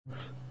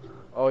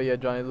Oh yeah,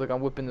 Johnny, look,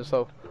 I'm whipping this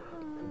up.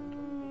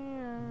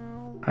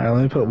 Alright,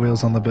 let me put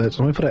wheels on the bitch.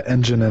 Let me put an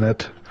engine in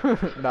it.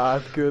 Nah,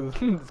 it's good.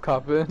 Let's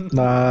cop in.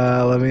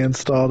 Nah, let me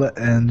install the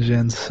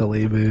engine,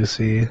 silly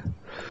boosie.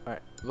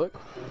 Alright, look.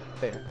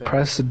 There.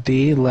 Press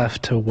D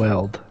left to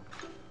weld.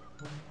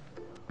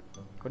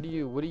 What are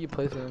you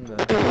placing in there?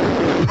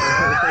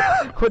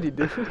 What do you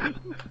do?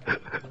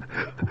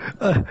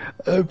 I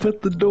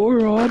put the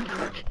door on.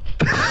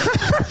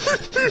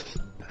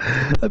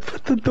 I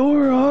put the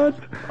door on.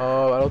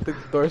 Oh, I don't think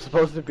the door's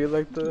supposed to be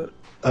like that.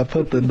 I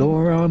put the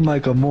door on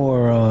like a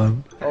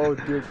moron. Oh,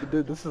 dude,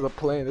 this is a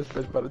plane. This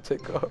bitch about to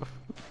take off.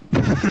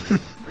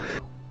 Can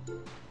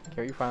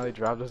we finally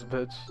drive this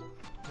bitch?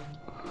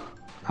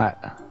 Alright.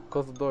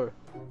 Close the door.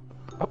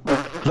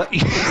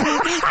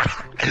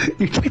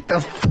 You take the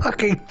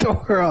fucking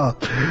door off.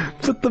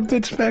 Put the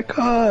bitch back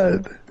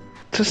on.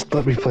 Just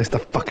let me place the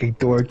fucking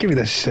door. Give me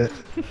this shit.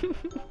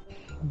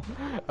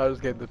 I was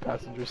getting the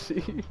passenger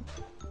seat.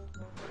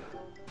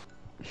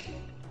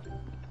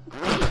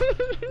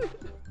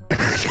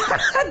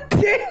 God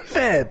damn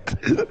it!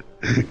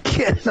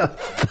 Get in the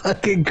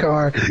fucking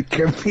car.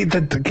 Get me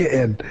the get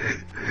in.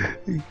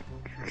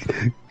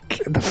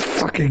 Get in the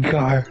fucking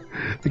car.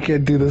 I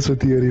can't do this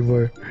with you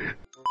anymore.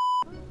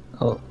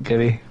 Oh,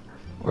 Gibby,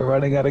 we're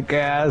running out of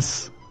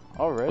gas.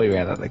 Alright. We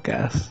ran out of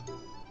gas.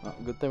 Oh,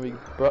 good thing we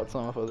brought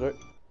some of us, right?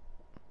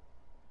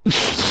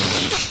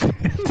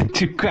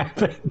 Did you grab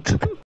it?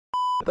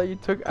 I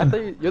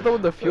thought you're the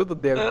one that fueled the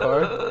damn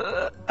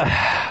car.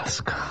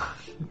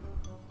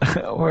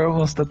 We're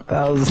almost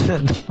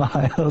 1,000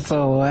 miles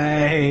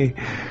away.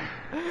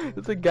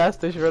 There's a gas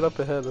station right up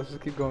ahead. Let's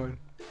just keep going.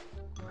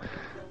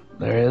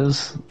 There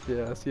is?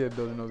 Yeah, I see a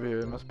building over here.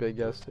 It must be a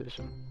gas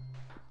station.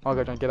 Oh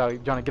god, Johnny, get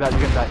out! Johnny, get out!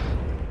 You're gonna die.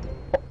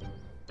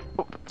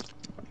 Oh.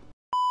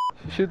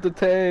 Shoot the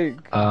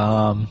tank.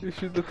 You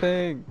shoot the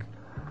tank.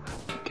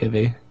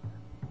 Gibby.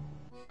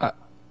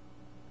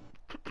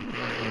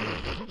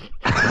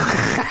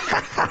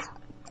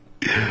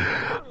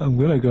 I'm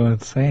gonna go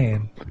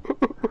insane.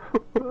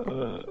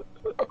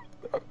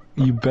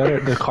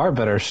 The car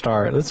better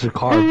start. That's your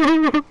car.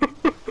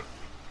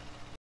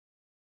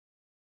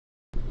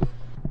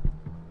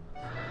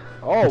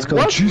 Oh, let's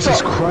go. Jesus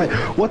Christ.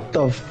 What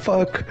the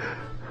fuck?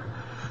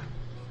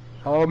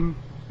 Johnny,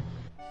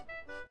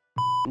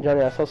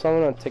 I saw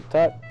someone on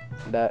TikTok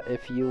that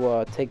if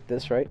you take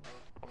this, right?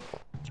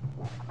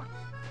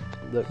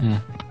 Look,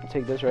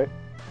 take this, right?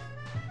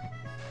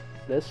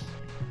 This.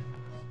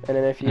 And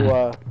then if you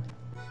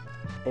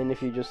and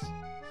if you just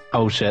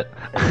oh shit.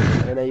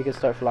 and then you can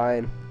start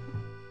flying.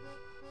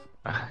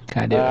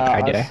 Can I do it? Can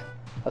I do it?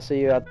 I'll see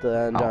you at the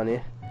end, Johnny.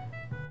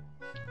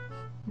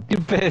 You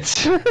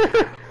bitch.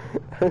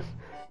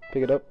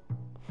 Pick it up.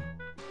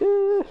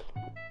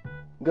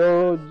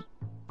 Go.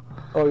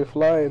 Oh, you're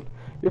flying.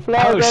 You're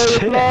flying, oh, bro,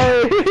 shit. You're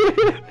flying.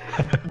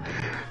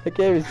 I can't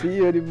even see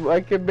you anymore.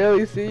 I can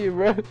barely see you,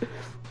 bro.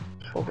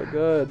 Oh my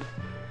god.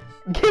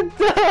 Get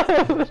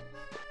down!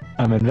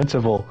 I'm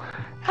invincible.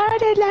 I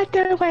did like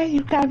the way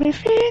you got me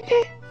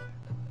feeling.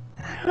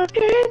 I'm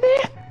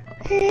feeling.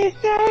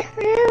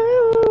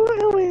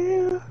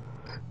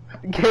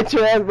 Get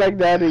your ass back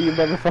down here, you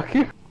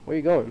motherfucker. Where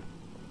you going?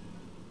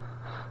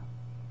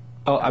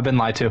 Oh, I've been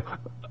lied to.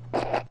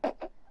 I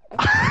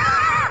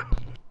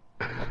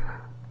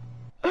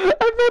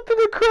fell through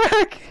the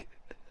crack!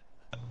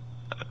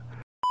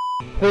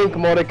 Think,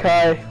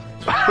 Mordecai.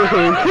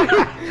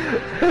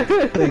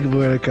 Think,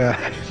 Mordecai.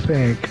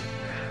 Think.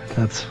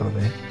 That's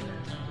funny.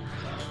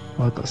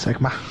 What the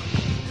Sigma?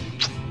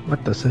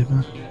 What the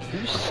Sigma?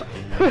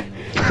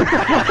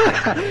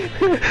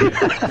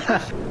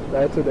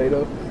 That's a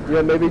tornado.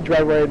 Yeah, maybe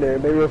drive right in there.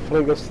 Maybe it'll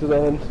fling us to the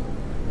end.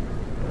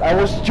 I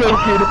was joking.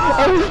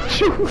 I was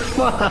joking.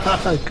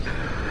 Fuck.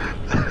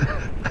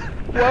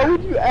 Why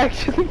would you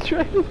actually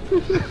try to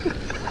do this?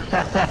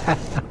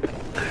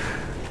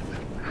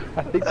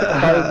 I think the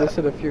car is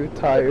missing a few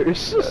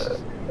tires.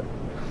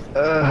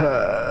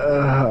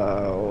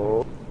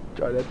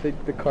 John, I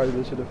think the car is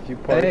missing a few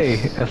parts. Hey,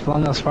 it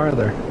flung us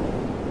farther.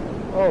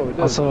 Oh, it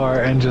did. Also,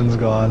 our engine's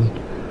gone.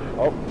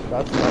 Oh,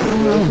 that's not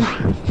good.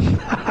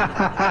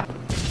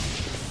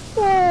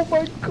 Oh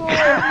my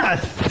god!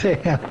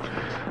 Damn.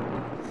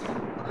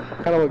 I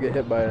kinda wanna get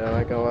hit by it, I'm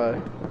not gonna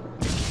lie.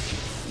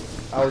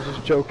 I was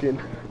just joking.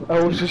 I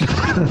was just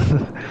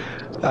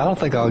I don't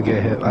think I'll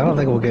get hit. I don't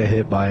think we'll get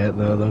hit by it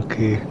though, low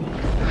key.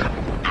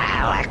 Oh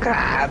my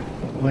god!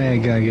 We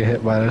ain't gonna get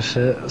hit by this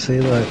shit.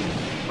 See, look.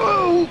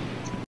 Oh!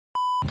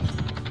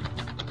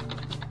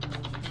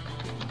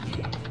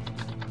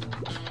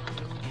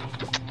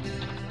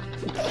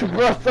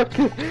 Bro, fuck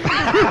it.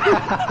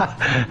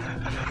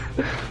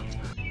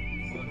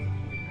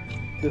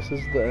 This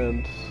is the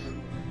end.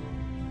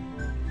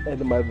 End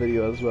of my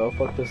video as well.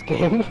 Fuck this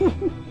game.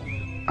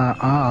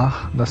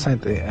 This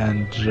ain't the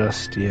end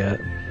just yet.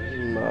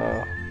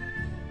 Nah.